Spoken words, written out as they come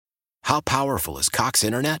How powerful is Cox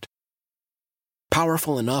Internet?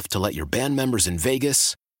 Powerful enough to let your band members in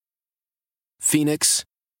Vegas, Phoenix,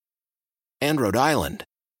 and Rhode Island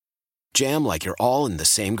jam like you're all in the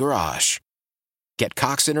same garage. Get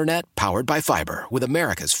Cox Internet powered by fiber with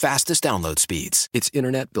America's fastest download speeds. It's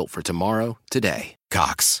internet built for tomorrow, today.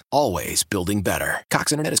 Cox, always building better.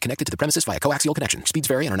 Cox Internet is connected to the premises via coaxial connection. Speeds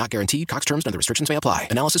vary and are not guaranteed. Cox terms and other restrictions may apply.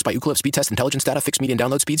 Analysis by Ookla Speed Test Intelligence Data. Fixed median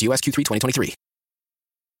download speeds. US Q3 2023.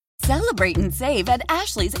 Celebrate and save at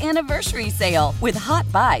Ashley's Anniversary Sale. With Hot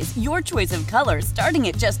Buys, your choice of colors starting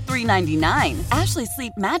at just $3.99. Ashley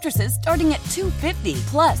Sleep mattresses starting at $2.50.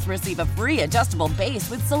 Plus, receive a free adjustable base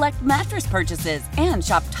with select mattress purchases. And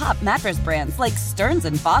shop top mattress brands like Stearns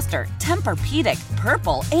 & Foster, Tempur-Pedic,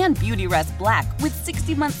 Purple, and Beautyrest Black with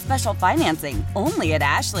 60-month special financing. Only at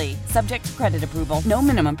Ashley. Subject to credit approval. No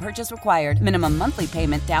minimum purchase required. Minimum monthly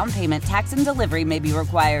payment, down payment, tax, and delivery may be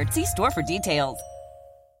required. See store for details.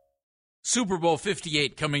 Super Bowl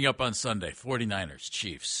 58 coming up on Sunday. 49ers,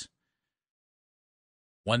 Chiefs.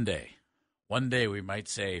 One day we might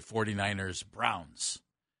say 49ers, Browns.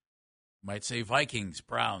 Might say Vikings,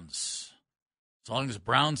 Browns. As long as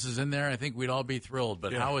Browns is in there, I think we'd all be thrilled.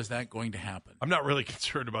 But how is that going to happen? I'm not really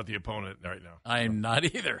concerned about the opponent right now. I'm not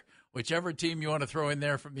either. Whichever team you want to throw in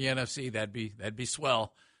there from the NFC, that'd be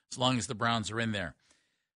swell, as long as the Browns are in there.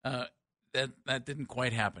 That didn't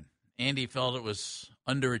quite happen. Andy felt it was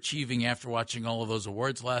underachieving after watching all of those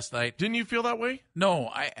awards last night. Didn't you feel that way? No,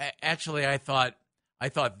 I thought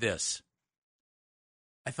this.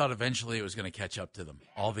 I thought eventually it was going to catch up to them,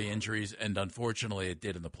 all the injuries, and unfortunately it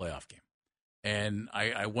did in the playoff game. And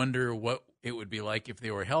I wonder what it would be like if they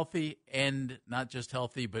were healthy, and not just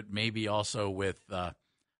healthy, but maybe also with a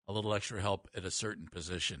little extra help at a certain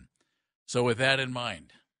position. So with that in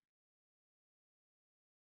mind,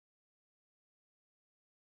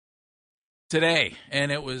 today,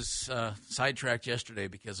 and it was sidetracked yesterday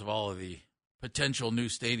because of all of the potential new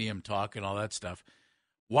stadium talk and all that stuff,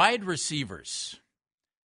 wide receivers.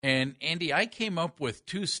 And, Andy, I came up with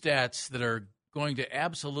two stats that are going to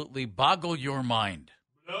absolutely boggle your mind.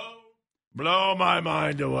 Blow my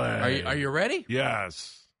mind away. Are you ready?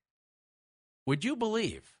 Yes. Would you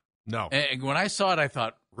believe? No. And when I saw it, I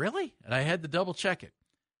thought, really? And I had to double check it.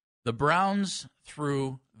 The Browns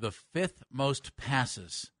threw the fifth most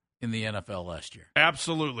passes in the NFL last year.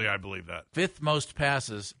 Absolutely, I believe that. Fifth most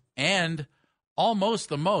passes and almost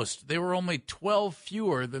the most. They were only 12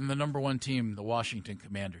 fewer than the number one team, the Washington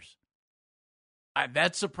Commanders.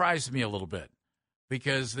 That surprised me a little bit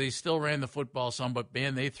because they still ran the football some, but,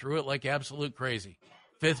 man, they threw it like absolute crazy.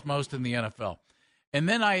 Fifth most in the NFL. And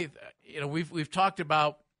then we've talked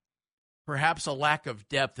about perhaps a lack of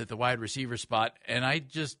depth at the wide receiver spot, and I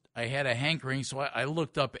had a hankering, so I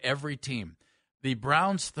looked up every team. The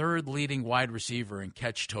Browns' third leading wide receiver in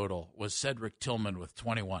catch total was Cedric Tillman with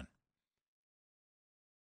 21.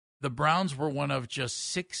 The Browns were one of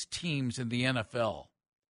just 6 teams in the NFL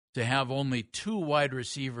to have only 2 wide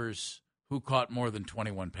receivers who caught more than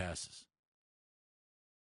 21 passes.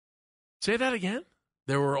 Say that again?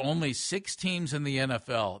 There were only 6 teams in the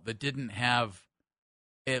NFL that didn't have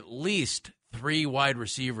at least 3 wide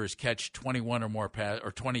receivers catch 21 or more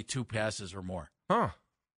or 22 passes or more. Huh.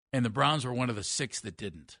 And the Browns were one of the 6 that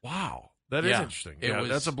didn't. Wow. That is interesting.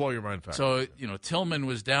 That's a blow-your-mind fact. So, Tillman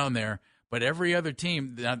was down there, but every other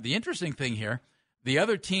team, now the interesting thing here, the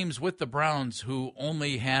other teams with the Browns who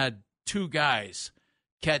only had 2 guys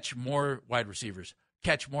catch more wide receivers,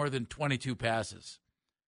 catch more than 22 passes.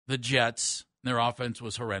 The Jets, their offense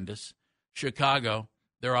was horrendous. Chicago,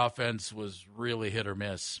 their offense was really hit or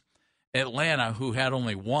miss. Atlanta, who had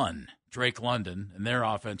only 1, Drake London, and their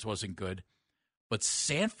offense wasn't good. But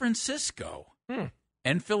San Francisco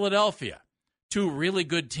and Philadelphia, 2 really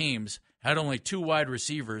good teams, had only 2 wide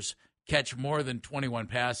receivers catch more than 21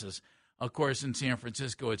 passes. Of course, in San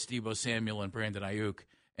Francisco, it's Deebo Samuel and Brandon Ayuk.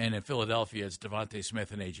 And in Philadelphia, it's Devontae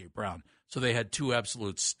Smith and A.J. Brown. So they had 2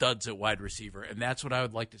 absolute studs at wide receiver. And that's what I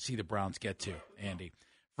would like to see the Browns get to, Andy.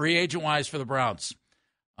 Free agent-wise for the Browns,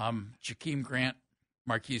 Jakeem Grant,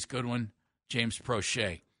 Marquise Goodwin, James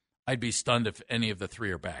Prochet. I'd be stunned if any of the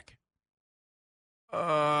 3 are back.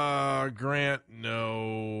 Grant,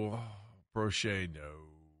 no. Prochet,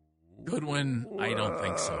 no. Goodwin, I don't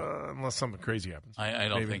think so. Unless something crazy happens. I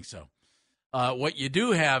don't think so. What you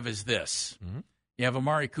do have is this. Mm-hmm. You have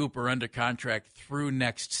Amari Cooper under contract through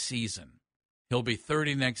next season. He'll be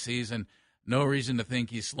 30 next season. No reason to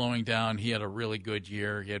think he's slowing down. He had a really good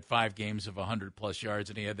year. He had 5 games of 100-plus yards,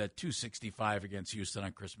 and he had that 265 against Houston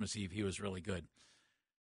on Christmas Eve. He was really good.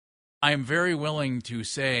 I am very willing to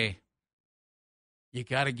say you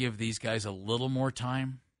got to give these guys a little more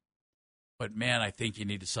time. But, man, I think you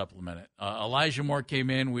need to supplement it. Elijah Moore came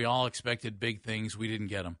in. We all expected big things. We didn't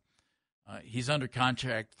get him. He's under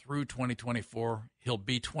contract through 2024. He'll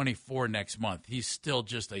be 24 next month. He's still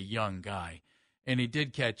just a young guy. And he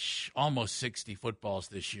did catch almost 60 footballs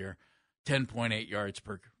this year, 10.8 yards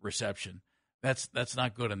per reception. That's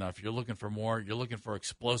not good enough. You're looking for more. You're looking for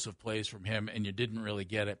explosive plays from him, and you didn't really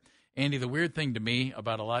get it. Andy, the weird thing to me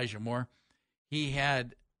about Elijah Moore, he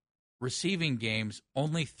had receiving games,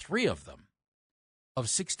 only 3 of them, of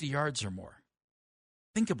 60 yards or more.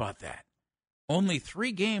 Think about that. Only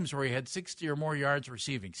 3 games where he had 60 or more yards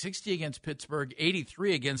receiving. 60 against Pittsburgh,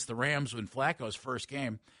 83 against the Rams in Flacco's first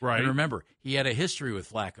game. Right. And remember, he had a history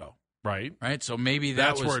with Flacco. Right. Right. So maybe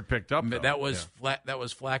that's where it picked up. That was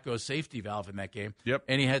Flacco's safety valve in that game. Yep.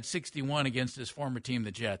 And he had 61 against his former team,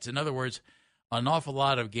 the Jets. In other words, an awful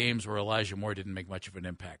lot of games where Elijah Moore didn't make much of an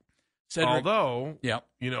impact. Although, yeah,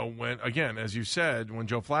 when, again, as you said, when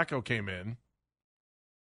Joe Flacco came in,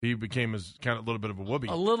 he became kind of a little bit of a whoopee.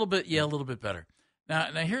 A little bit better.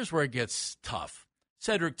 Now here's where it gets tough.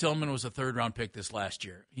 Cedric Tillman was a third-round pick this last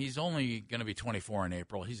year. He's only going to be 24 in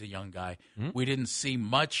April. He's a young guy. Mm-hmm. We didn't see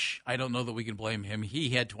much. I don't know that we can blame him. He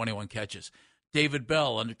had 21 catches. David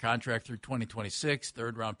Bell, under contract through 2026,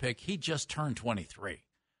 third-round pick. He just turned 23.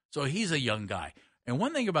 So he's a young guy. And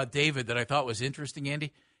one thing about David that I thought was interesting,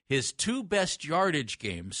 Andy, his 2 best yardage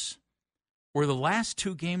games were the last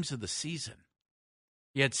 2 games of the season.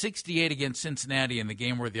 He had 68 against Cincinnati in the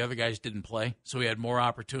game where the other guys didn't play, so he had more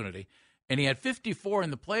opportunity. And he had 54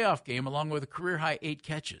 in the playoff game, along with a career-high 8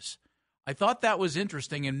 catches. I thought that was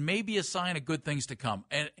interesting and maybe a sign of good things to come.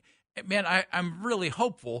 And, man, I'm really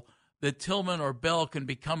hopeful that Tillman or Bell can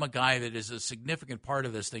become a guy that is a significant part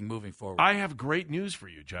of this thing moving forward. I have great news for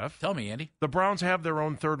you, Jeff. Tell me, Andy. The Browns have their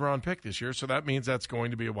own third-round pick this year, so that means that's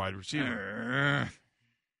going to be a wide receiver.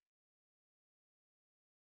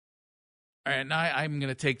 All right, now I'm going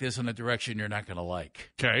to take this in a direction you're not going to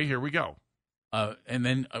like. Okay, here we go. And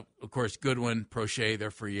then, of course, Goodwin, Prochet, they're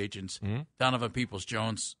free agents. Mm-hmm. Donovan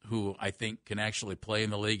Peoples-Jones, who I think can actually play in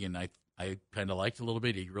the league, and I kind of liked a little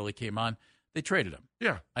bit. He really came on. They traded him.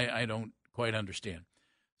 Yeah. I don't quite understand.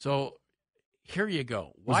 So here you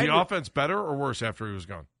go. Was the offense better or worse after he was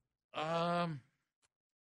gone? I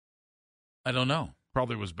don't know.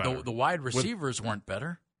 Probably was better. The wide receivers weren't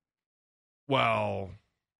better. Well,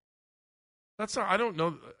 that's not. I don't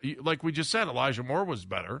know. Like we just said, Elijah Moore was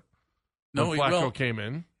better. No, when Flacco came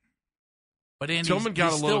in. But Andy, Tillman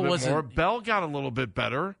got a little bit more. Bell got a little bit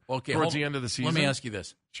better towards the end of the season. Let me ask you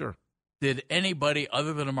this. Sure. Did anybody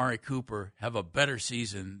other than Amari Cooper have a better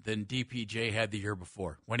season than DPJ had the year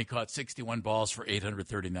before when he caught 61 balls for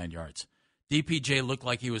 839 yards? DPJ looked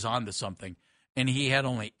like he was on to something, and he had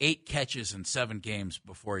only 8 catches in 7 games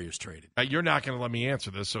before he was traded. You're not going to let me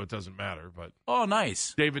answer this, so it doesn't matter. But oh,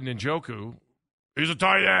 nice. David Njoku, he's a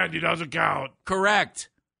tight end. He doesn't count. Correct.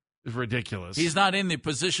 It's ridiculous. He's not in the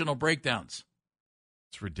positional breakdowns.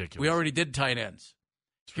 It's ridiculous. We already did tight ends.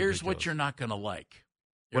 Here's what you're not going to like.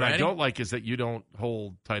 What I don't like is that you don't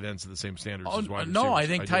hold tight ends to the same standards as wide receivers. No, I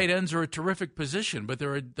think tight ends are a terrific position, but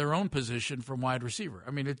they're their own position from wide receiver.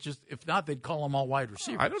 I mean, it's just, if not, they'd call them all wide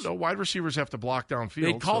receivers. I don't know. Wide receivers have to block downfield.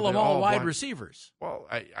 They'd call them all wide receivers. Well,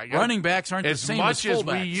 running backs aren't the same as fullbacks. As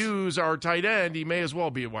much as we use our tight end, he may as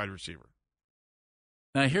well be a wide receiver.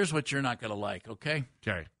 Now, here's what you're not going to like, okay?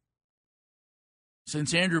 Okay.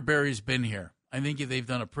 Since Andrew Berry's been here, I think they've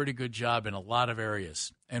done a pretty good job in a lot of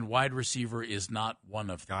areas, and wide receiver is not one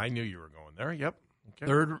of them. I knew you were going there. Yep.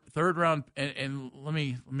 Okay. Third round, and let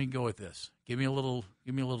me go with this. Give me a little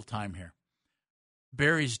time here.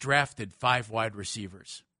 Berry's drafted 5 wide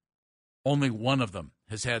receivers. Only one of them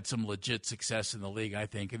has had some legit success in the league, I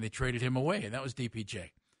think, and they traded him away, and that was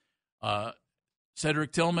DPJ.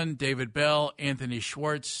 Cedric Tillman, David Bell, Anthony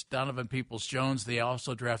Schwartz, Donovan Peoples-Jones. They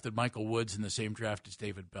also drafted Michael Woods in the same draft as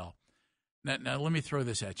David Bell. Now, let me throw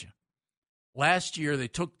this at you. Last year, they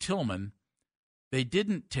took Tillman. They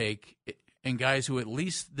didn't take, and guys who at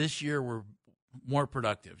least this year were more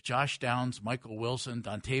productive, Josh Downs, Michael Wilson,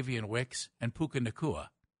 Dontavian Wicks, and Puka Nacua.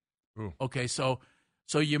 Ooh. Okay, so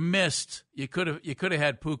you missed. You could have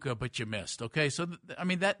had Puka, but you missed. Okay, so, I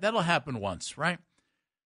mean, that'll happen once, right?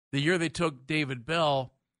 The year they took David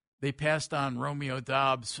Bell, they passed on Romeo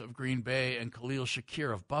Doubs of Green Bay and Khalil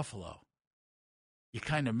Shakir of Buffalo. You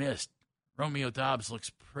kind of missed. Romeo Doubs looks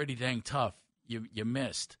pretty dang tough. You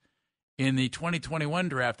missed. In the 2021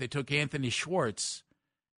 draft, they took Anthony Schwartz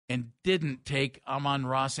and didn't take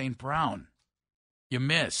Amon-Ra St. Brown. You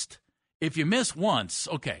missed. If you miss once,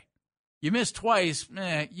 okay. You missed twice,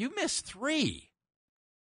 you missed 3.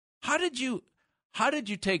 How did you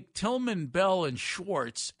take Tillman, Bell, and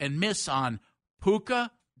Schwartz and miss on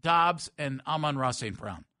Puka, Dobbs, and Amon-Ra St.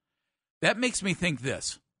 Brown. That makes me think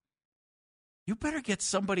this. You better get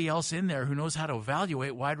somebody else in there who knows how to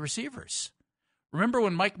evaluate wide receivers. Remember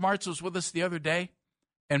when Mike Martz was with us the other day?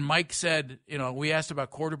 And Mike said, we asked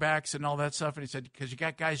about quarterbacks and all that stuff, and he said, because you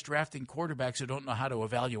got guys drafting quarterbacks who don't know how to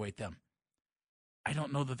evaluate them. I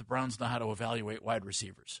don't know that the Browns know how to evaluate wide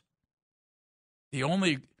receivers.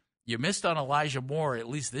 You missed on Elijah Moore, at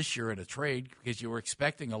least this year in a trade, because you were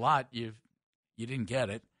expecting a lot. You didn't get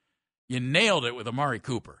it. You nailed it with Amari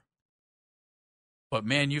Cooper. But,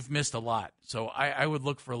 man, you've missed a lot. So I would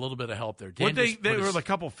look for a little bit of help there. They were a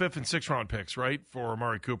couple 5th and 6th round picks, right, for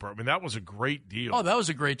Amari Cooper. I mean, that was a great deal. Oh, that was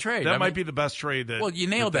a great trade. That might be the best trade that. Well, you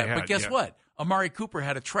nailed that. Had, but guess what? Amari Cooper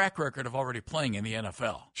had a track record of already playing in the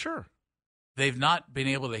NFL. Sure. They've not been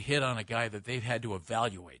able to hit on a guy that they've had to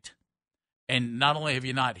evaluate. And not only have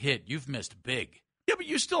you not hit, you've missed big. Yeah, but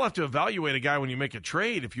you still have to evaluate a guy when you make a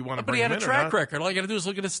trade if you want to bring him in. But he had a track record. All you got to do is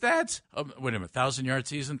look at his stats. Wait a minute, 1,000-yard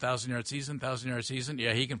season, 1,000-yard season, 1,000-yard season.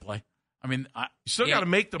 Yeah, he can play. I mean, you still got to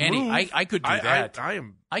make the move. I could do that.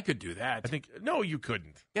 I could do that. I think no, you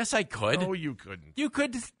couldn't. Yes, I could. No, you couldn't. You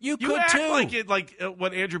could. You act too. like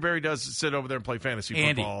what Andrew Berry does is sit over there and play fantasy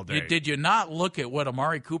football all day. Did you not look at what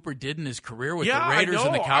Amari Cooper did in his career with the Raiders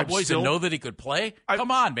and the Cowboys and know that he could play? Come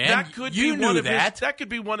on, man. That could you be knew that. That could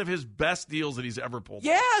be one of his best deals that he's ever pulled.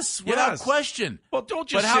 Yes, without question. Well, don't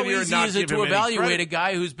just sit here and not how easy is it to evaluate a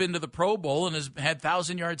guy who's been to the Pro Bowl and has had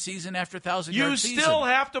 1,000-yard season after 1,000-yard season? You still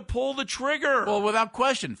have to pull the trigger. Well, without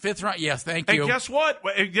question. 5th round, yes, thank you. And guess what?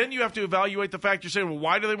 Then you have to evaluate the fact you're saying, well,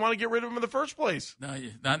 why do they want to get rid of him in the first place? No,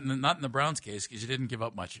 not in the Browns case because you didn't give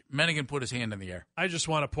up much. Mennigan put his hand in the air. I just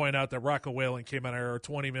want to point out that Rocco Whalen came on our air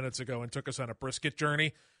 20 minutes ago and took us on a brisket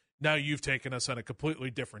journey. Now you've taken us on a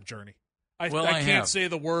completely different journey. I can't say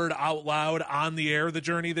the word out loud on the air, the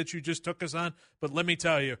journey that you just took us on, but let me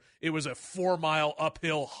tell you, it was a 4-mile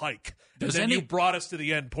uphill hike. You brought us to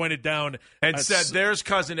the end, pointed down, and said, there's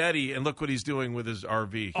Cousin Eddie, and look what he's doing with his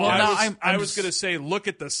RV. Well, I was going to say, look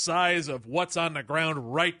at the size of what's on the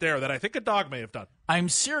ground right there that I think a dog may have done. I'm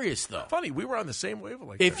serious, though. Funny, we were on the same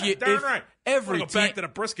wavelength. Go back to the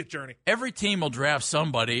brisket journey. Every team will draft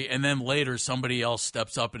somebody, and then later somebody else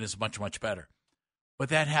steps up and is much, much better. But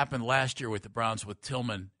that happened last year with the Browns with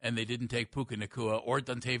Tillman, and they didn't take Puka Nacua or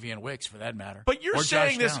Dontavian Wicks, for that matter. But you're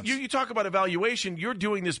saying this, you talk about evaluation, you're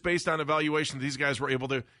doing this based on evaluation these guys were able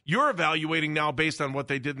to. You're evaluating now based on what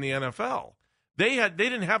they did in the NFL. They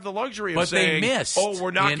didn't have the luxury of saying, they missed, we're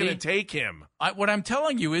not going to take him. What I'm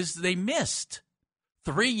telling you is they missed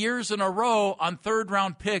 3 years in a row on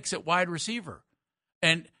 3rd-round picks at wide receiver.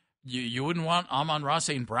 And you wouldn't want Amon-Ra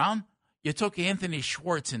St. Brown? You took Anthony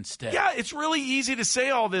Schwartz instead. Yeah, it's really easy to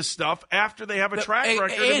say all this stuff after they have a track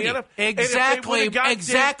record in the NFL.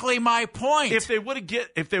 Exactly my point. If they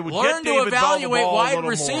would learn to evaluate wide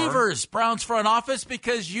receivers, Browns front office,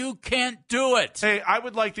 because you can't do it. Hey, I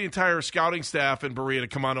would like the entire scouting staff in Berea to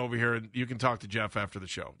come on over here, and you can talk to Jeff after the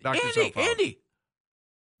show. Andy.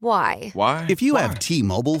 Why? If you have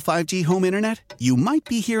T-Mobile 5G home internet, you might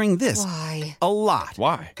be hearing this a lot.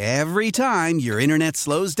 Why? Every time your internet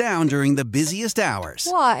slows down during the busiest hours.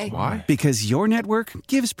 Why? Because your network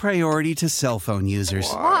gives priority to cell phone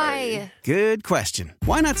users. Why? Good question.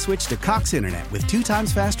 Why not switch to Cox Internet with 2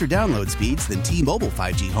 times faster download speeds than T-Mobile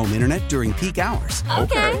 5G home internet during peak hours?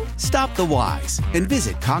 Okay. Stop the whys and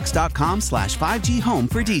visit cox.com/5G home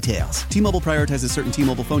for details. T-Mobile prioritizes certain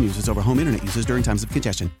T-Mobile phone users over home internet users during times of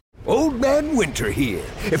congestion. Old Man Winter here.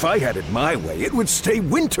 If I had it my way, it would stay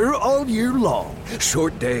winter all year long.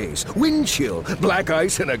 Short days, wind chill, black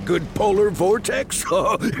ice, and a good polar vortex.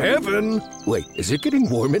 Oh, heaven. Wait, is it getting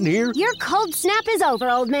warm in here? Your cold snap is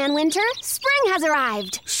over, Old Man Winter. Spring has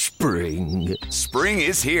arrived. Spring. Spring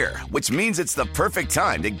is here, which means it's the perfect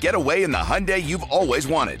time to get away in the Hyundai you've always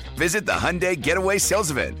wanted. Visit the Hyundai Getaway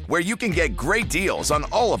Sales Event, where you can get great deals on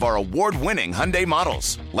all of our award-winning Hyundai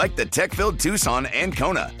models, like the tech-filled Tucson and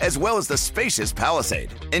Kona, as well as the spacious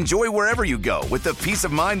Palisade. Enjoy wherever you go with the peace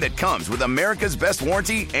of mind that comes with America's best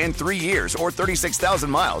warranty and 3 years or 36,000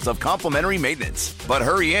 miles of complimentary maintenance. But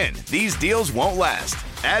hurry in, these deals won't last.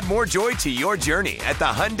 Add more joy to your journey at the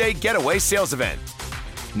Hyundai Getaway Sales Event.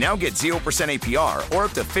 Now get 0% APR or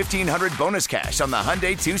up to $1,500 bonus cash on the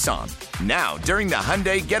Hyundai Tucson. Now, during the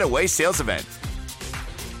Hyundai Getaway Sales Event.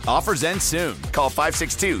 Offers end soon. Call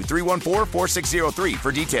 562-314-4603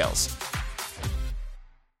 for details.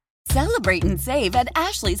 Celebrate and save at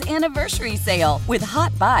Ashley's Anniversary Sale. With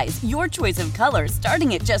Hot Buys, your choice of colors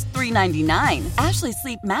starting at just $3.99. Ashley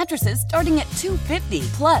Sleep mattresses starting at $2.50.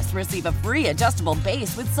 Plus, receive a free adjustable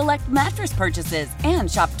base with select mattress purchases. And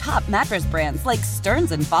shop top mattress brands like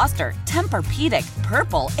Stearns & Foster, Tempur-Pedic,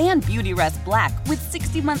 Purple, and Beautyrest Black with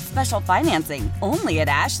 60-month special financing. Only at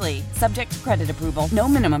Ashley. Subject to credit approval. No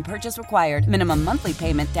minimum purchase required. Minimum monthly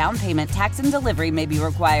payment, down payment, tax, and delivery may be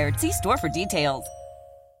required. See store for details.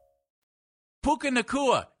 Puka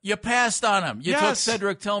Nacua, you passed on him. You took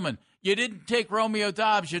Cedric Tillman. You didn't take Romeo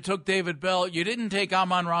Dobbs. You took David Bell. You didn't take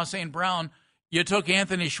Amon-Ra St. Brown. You took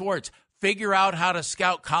Anthony Schwartz. Figure out how to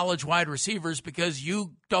scout college wide receivers because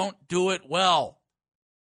you don't do it well.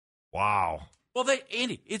 Wow. Well,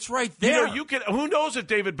 Andy, it's right there. Who knows if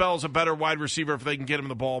David Bell's a better wide receiver if they can get him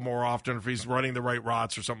the ball more often, if he's running the right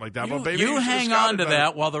routes or something like that. You hang on to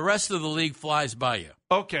that while the rest of the league flies by you.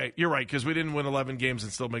 Okay, you're right, because we didn't win 11 games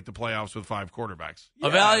and still make the playoffs with 5 quarterbacks. Yes.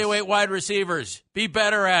 Evaluate wide receivers. Be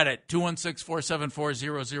better at it.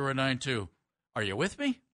 216-474-0092. Are you with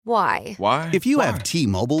me? Why? If you have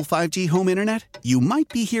T-Mobile 5G home internet, you might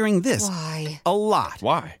be hearing this a lot.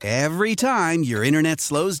 Why? Every time your internet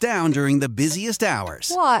slows down during the busiest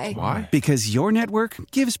hours. Why? Because your network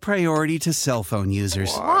gives priority to cell phone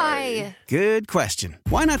users. Why? Good question.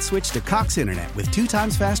 Why not switch to Cox Internet with 2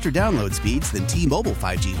 times faster download speeds than T-Mobile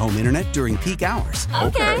 5G home internet during peak hours?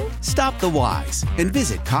 Okay. Stop the whys and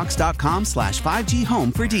visit cox.com/5G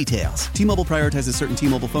home for details. T-Mobile prioritizes certain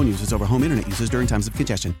T-Mobile phone users over home internet users during times of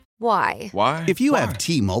congestion. Why? If you have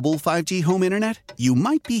T-Mobile 5G home internet, you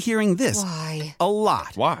might be hearing this a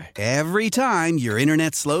lot. Why? Every time your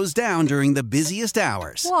internet slows down during the busiest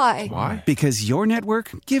hours. Why? Because your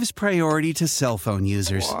network gives priority to cell phone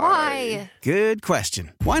users. Why? Good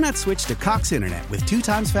question. Why not switch to Cox Internet with 2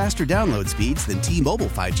 times faster download speeds than T-Mobile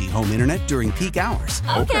 5G home internet during peak hours?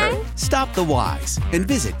 Okay. Stop the whys and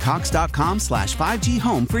visit cox.com/5G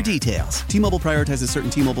home for details. T-Mobile prioritizes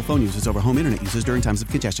certain T-Mobile phone users over home internet users during times of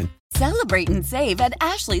congestion. Celebrate and save at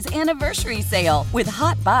Ashley's Anniversary Sale. With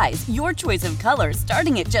Hot Buys, your choice of colors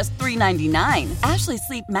starting at just $3.99. Ashley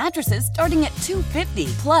Sleep mattresses starting at $2.50.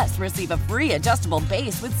 Plus, receive a free adjustable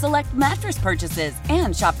base with select mattress purchases.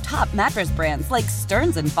 And shop top mattress brands like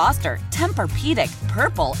Stearns & Foster, Tempur-Pedic,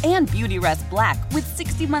 Purple, and Beautyrest Black with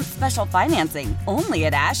 60-month special financing. Only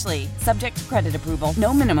at Ashley. Subject to credit approval.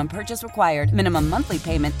 No minimum purchase required. Minimum monthly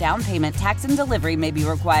payment, down payment, tax, and delivery may be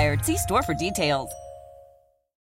required. See store for details.